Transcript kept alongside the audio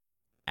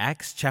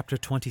Acts chapter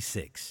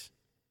 26.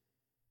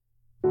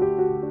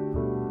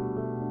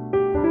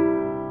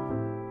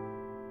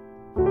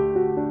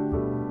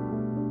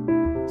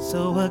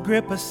 So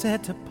Agrippa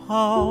said to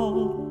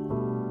Paul,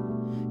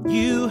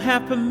 "You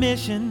have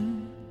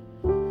permission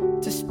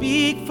to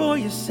speak for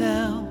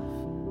yourself."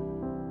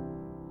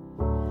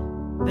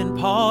 Then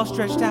Paul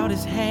stretched out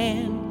his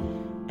hand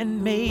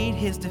and made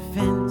his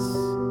defense.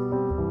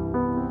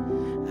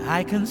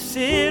 "I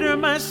consider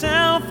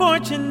myself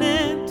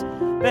fortunate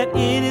that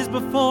it is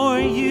before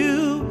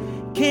you,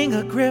 King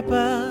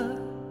Agrippa.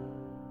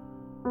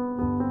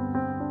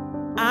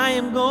 I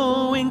am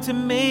going to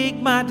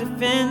make my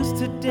defense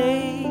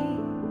today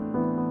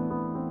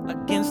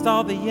against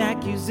all the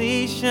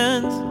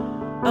accusations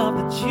of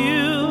the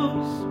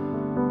Jews,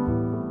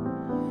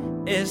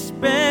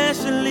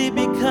 especially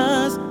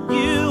because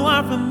you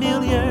are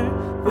familiar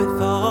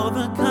with all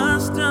the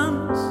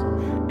customs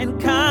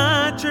and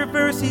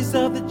controversies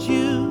of the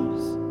Jews.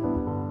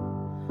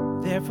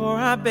 Therefore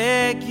I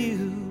beg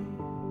you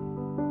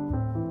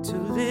to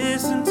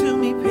listen to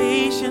me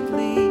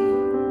patiently.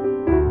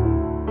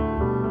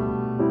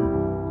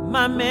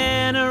 My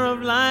manner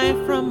of life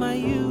from my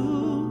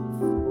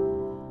youth,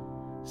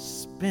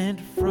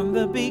 spent from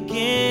the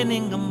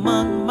beginning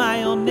among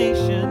my own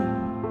nation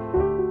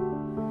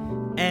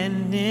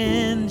and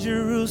in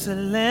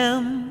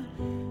Jerusalem,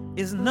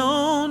 is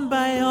known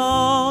by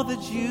all the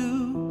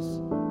Jews.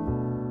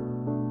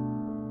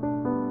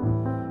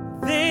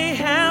 They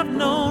have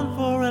known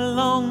for a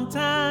long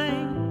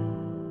time.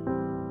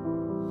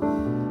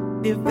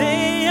 If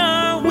they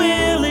are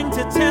willing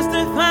to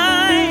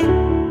testify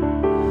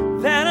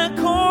that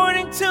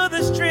according to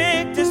the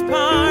strictest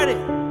party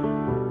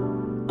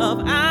of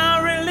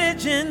our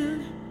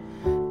religion,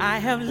 I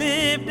have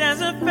lived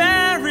as a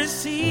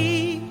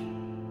Pharisee,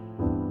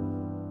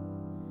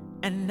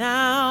 and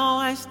now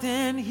I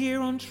stand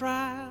here on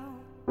trial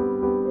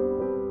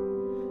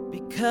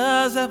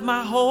because of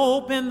my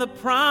hope in the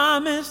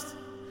promise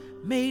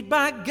made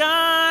by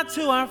God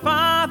to our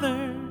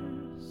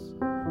fathers,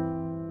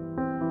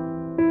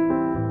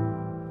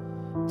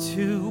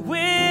 to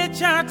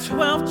which our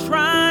 12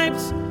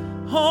 tribes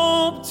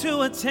hope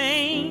to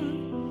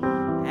attain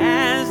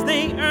as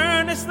they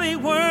earnestly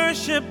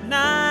worship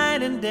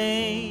night and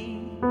day.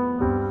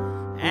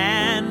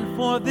 And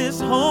for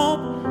this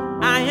hope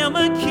I am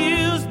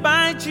accused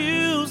by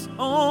Jews,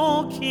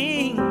 O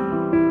King.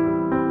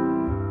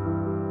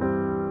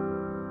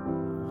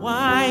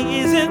 Why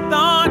is it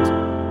thought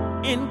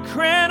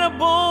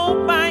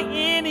incredible by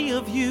any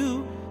of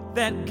you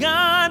that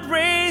God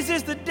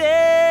raises the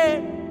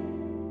dead?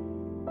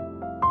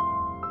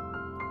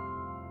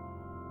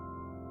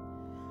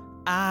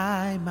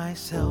 I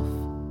myself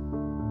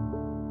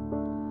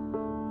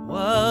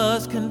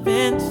was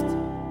convinced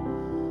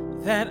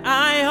that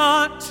I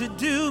ought to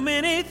do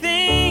many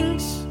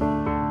things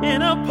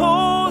in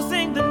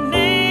opposing the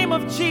name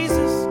of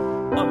Jesus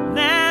of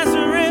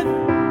Nazareth,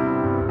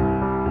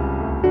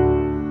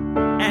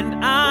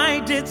 and I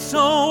did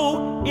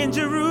so in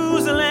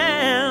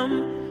Jerusalem.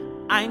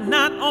 I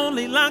not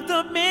only locked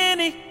up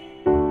many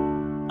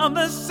of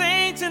the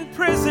saints in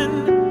prison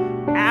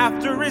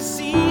after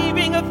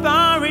receiving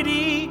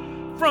authority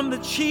from the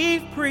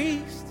chief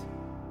priest,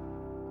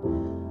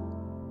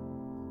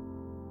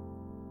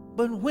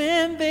 but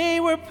when they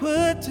were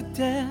put to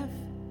death,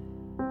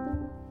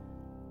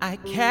 I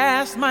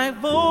cast my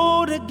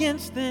vote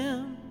against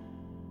them,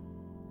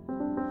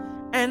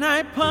 and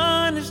I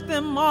punished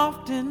them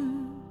often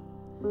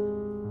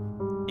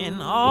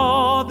in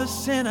all the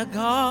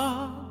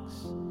synagogues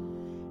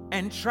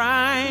and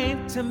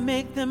tried to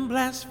make them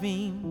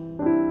blaspheme.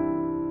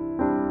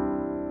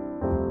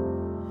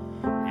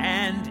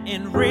 And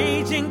in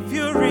raging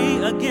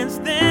fury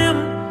against them,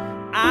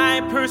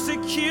 I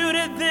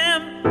persecuted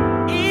them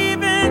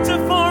even to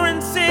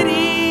foreign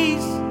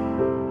cities.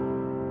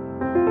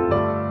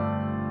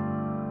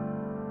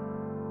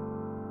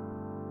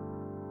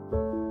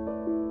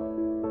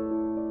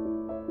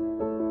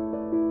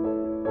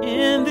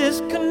 In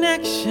this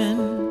connection,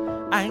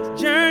 I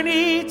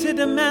journeyed to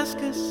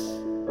Damascus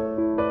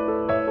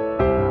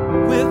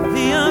with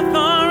the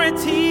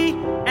authority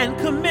and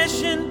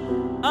commission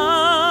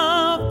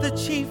of the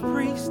chief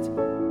priest.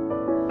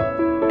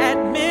 At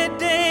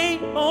midday,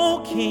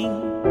 O King,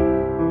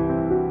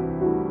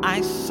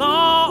 I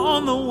saw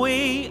on the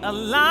way a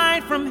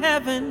light from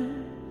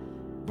heaven,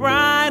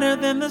 brighter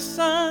than the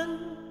sun,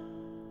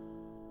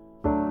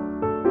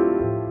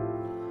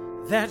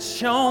 that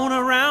shone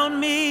around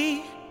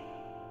me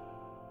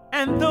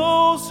and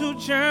those who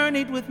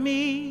journeyed with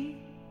me.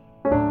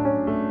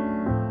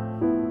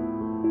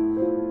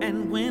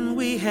 And when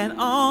we had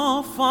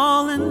all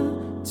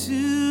fallen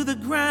to the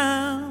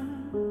ground,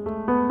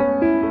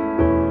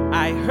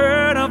 I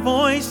heard a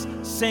voice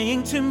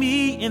saying to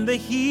me in the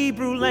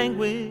Hebrew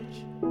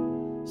language,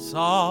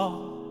 "Saul,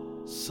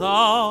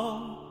 Saul,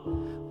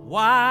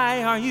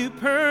 why are you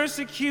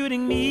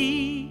persecuting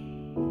me?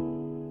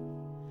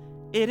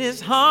 It is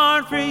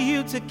hard for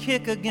you to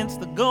kick against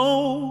the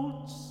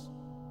goads."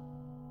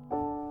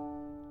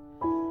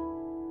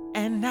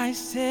 And I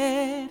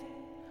said,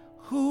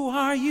 "Who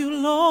are you,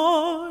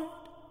 Lord?"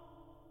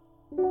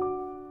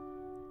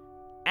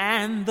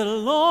 And the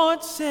Lord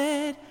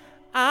said,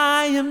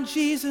 "I am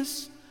Jesus,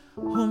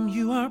 whom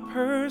you are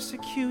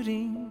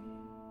persecuting.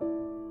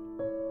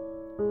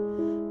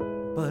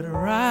 But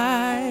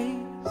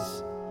rise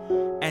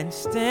and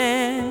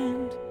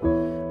stand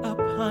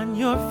upon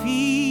your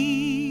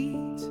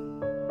feet,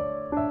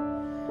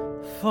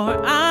 for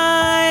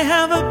I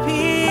have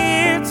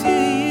appeared to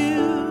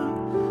you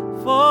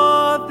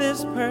for this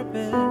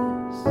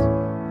purpose,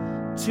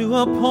 to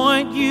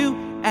appoint you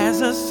as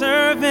a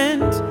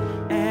servant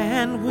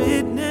and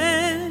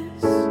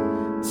witness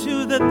to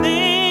the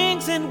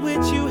things in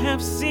which you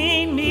have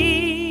seen me,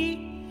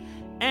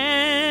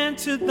 and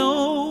to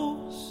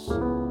those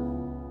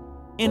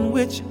in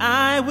which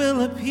I will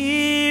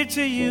appear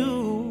to you,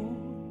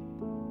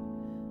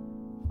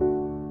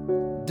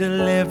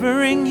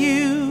 delivering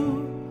you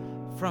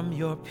from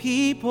your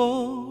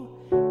people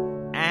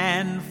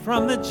and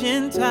from the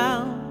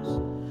Gentiles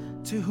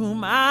to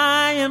whom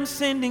I am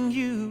sending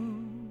you,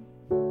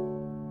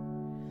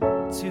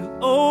 to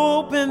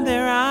open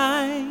their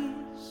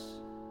eyes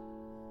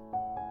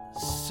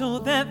so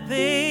that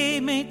they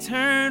may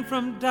turn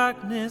from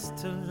darkness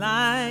to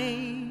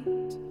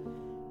light,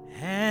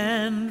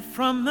 and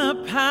from the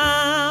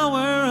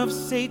power of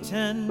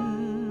Satan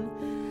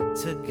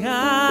to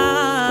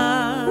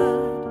God,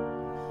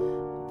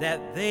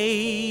 that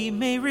they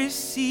may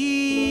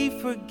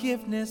receive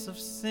forgiveness of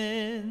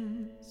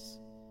sins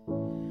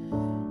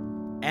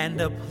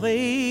and a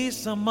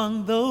place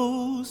among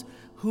those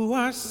who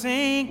are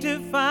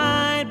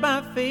sanctified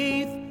by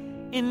faith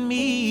in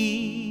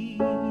me.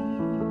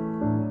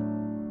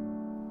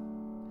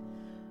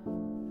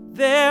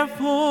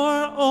 Therefore,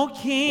 O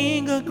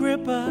King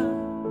Agrippa,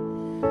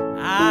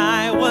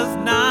 I was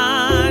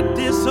not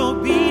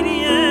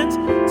disobedient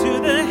to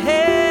the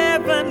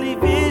heavenly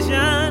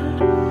vision,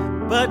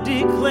 but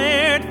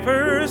declared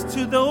first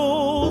to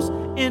those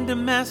in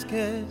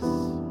Damascus,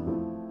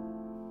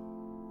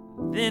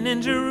 then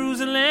in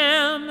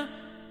Jerusalem,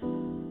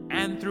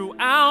 and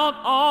throughout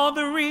all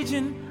the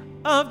region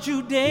of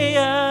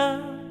Judea,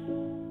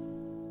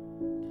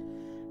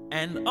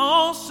 and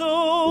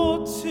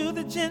also to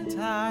the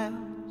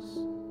Gentiles,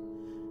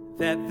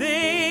 that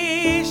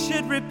they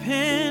should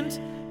repent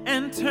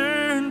and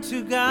turn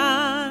to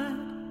God,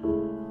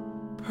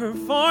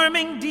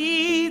 performing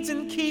deeds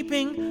in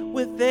keeping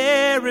with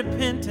their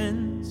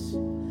repentance.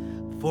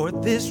 For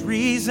this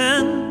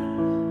reason,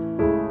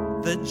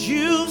 the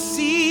Jews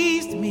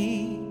seized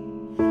me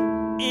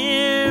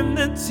in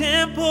the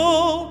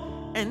temple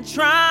and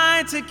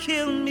tried to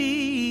kill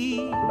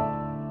me.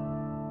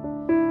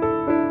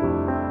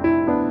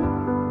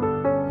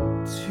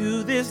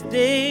 To this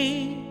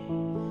day,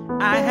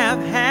 I have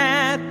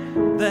had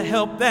the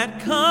help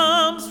that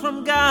comes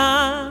from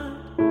God,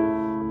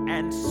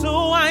 and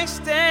so I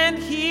stand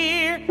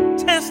here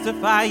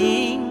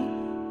testifying,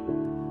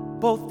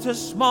 both to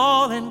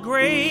small and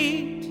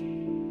great,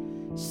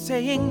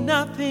 saying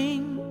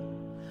nothing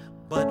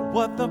but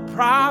what the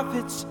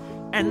prophets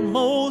and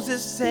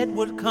Moses said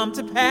would come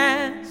to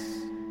pass,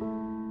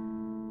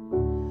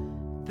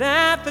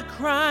 that the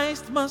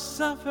Christ must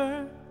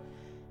suffer,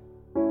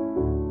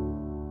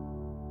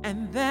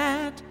 and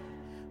that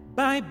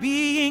by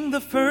being the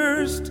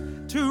first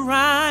to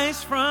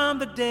rise from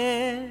the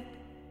dead,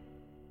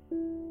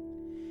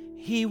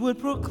 he would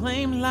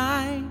proclaim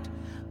light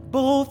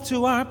both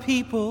to our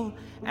people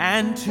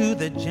and to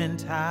the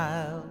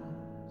Gentiles.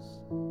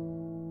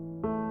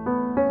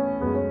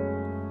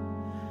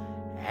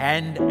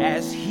 And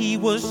as he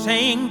was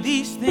saying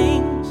these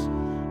things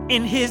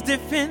in his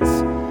defense,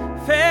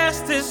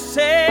 Festus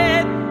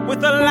said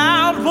with a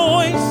loud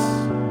voice,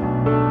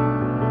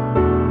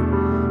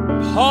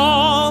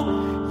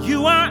 "Paul,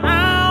 you are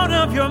out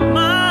of your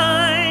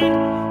mind.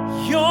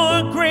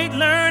 Your great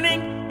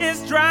learning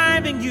is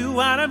driving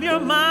you out of your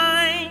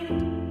mind."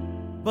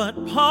 But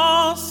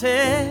Paul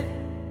said,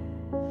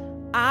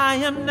 "I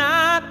am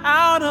not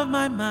out of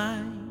my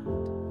mind,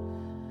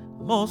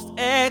 most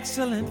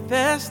excellent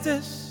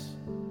Festus,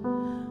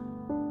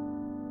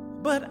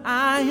 but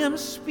I am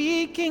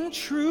speaking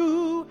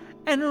true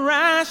and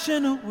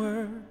rational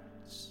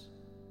words.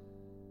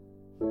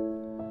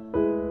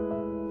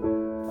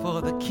 For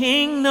the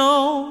king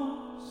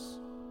knows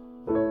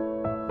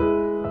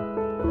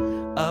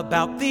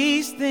about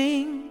these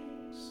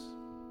things,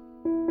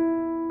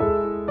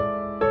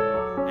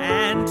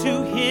 and to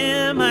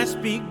him I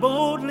speak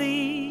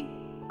boldly,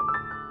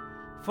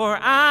 for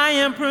I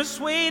am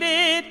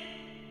persuaded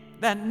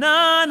that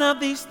none of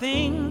these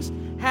things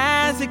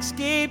has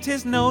escaped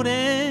his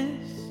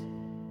notice.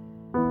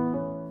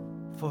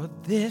 For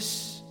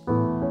this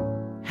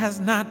has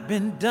not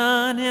been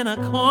done in a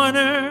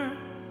corner.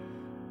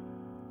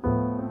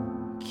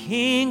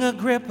 King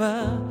Agrippa,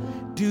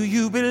 do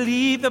you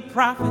believe the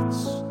prophets?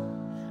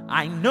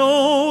 I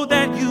know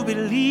that you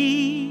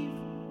believe."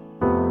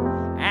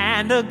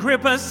 And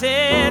Agrippa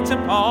said to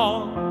Paul,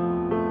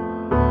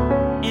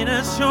 "In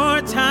a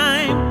short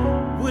time,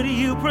 would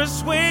you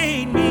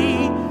persuade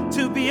me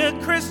to be a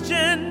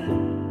Christian.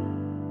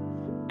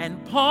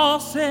 And Paul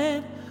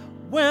said,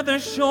 whether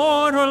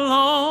short or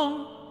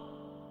long,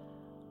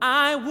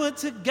 I would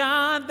to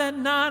God that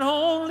not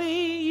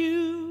only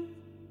you,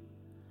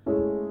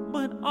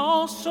 but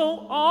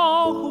also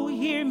all who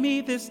hear me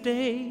this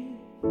day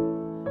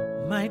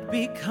might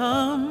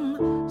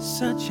become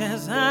such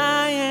as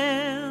I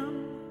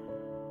am,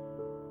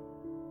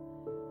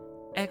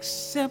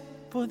 except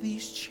for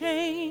these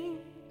chains.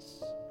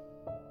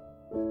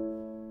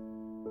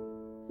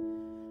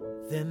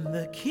 Then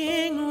the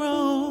king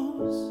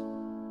rose,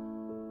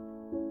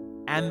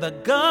 and the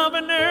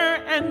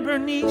governor and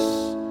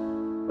Bernice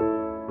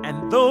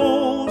and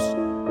those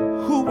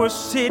who were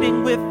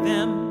sitting with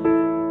them.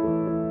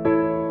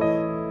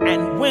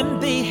 And when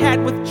they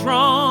had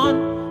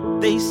withdrawn,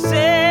 they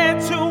said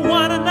to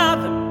one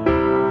another,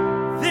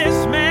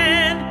 this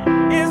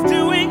man is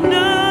doing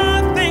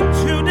nothing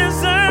to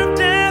deserve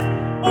death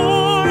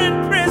or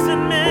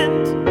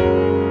imprisonment.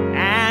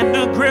 And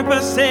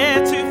Agrippa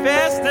said to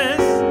Festus,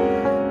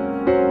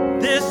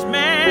 this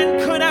man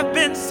could have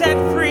been set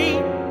free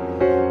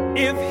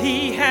if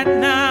he had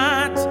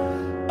not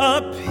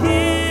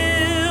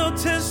appealed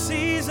to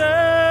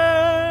Caesar.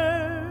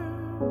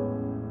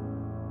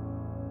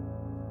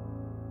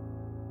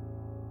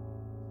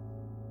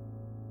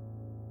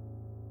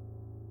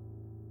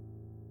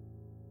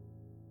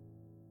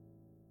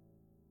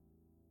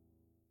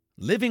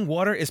 Living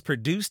Water is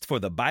produced for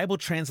the Bible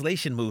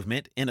Translation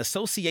Movement in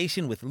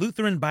association with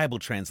Lutheran Bible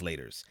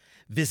Translators.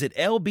 Visit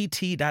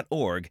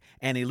lbt.org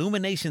and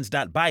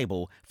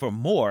illuminations.bible for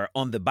more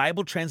on the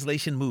Bible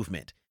Translation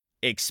Movement.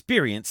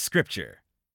 Experience Scripture.